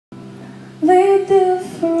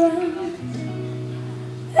different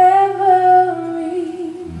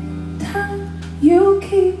every time you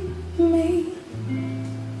keep me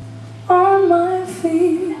on my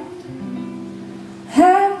feet,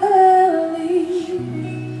 happily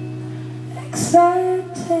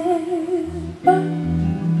excited by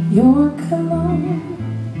your cologne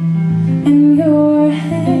in your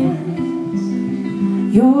hands,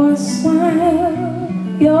 your smile,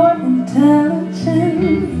 your intelligence.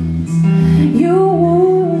 You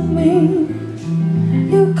woo me,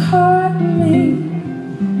 you caught me,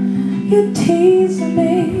 you tease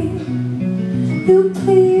me, you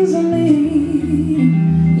please me,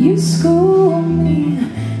 you school me,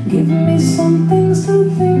 give me some things to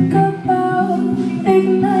think about,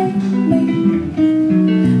 ignite me,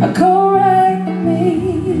 correct me,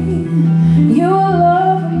 you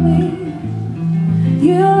love me,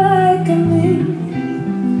 you like me,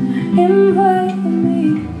 invite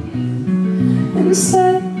me,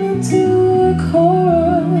 incite me to a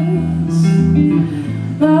chorus.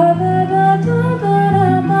 La da da da da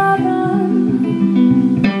da da.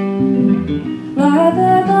 La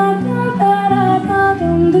da da da da da da.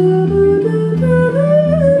 Do do do do do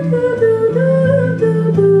do do do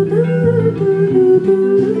do do do.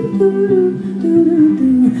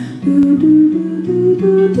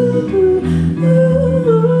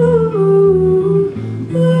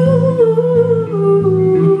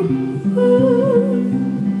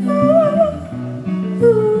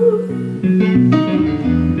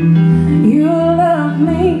 You love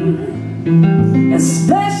me,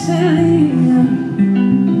 especially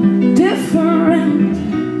different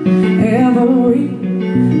every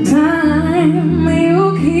time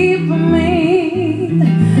you keep me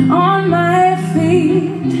on my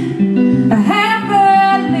feet,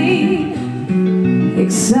 happily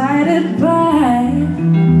excited by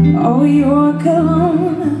all your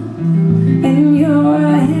cologne in your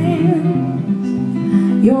hands,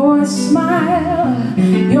 your smile,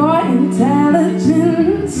 your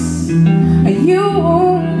intelligence. You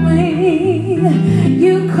own me,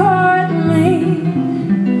 you caught me,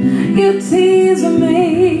 you tease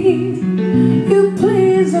me,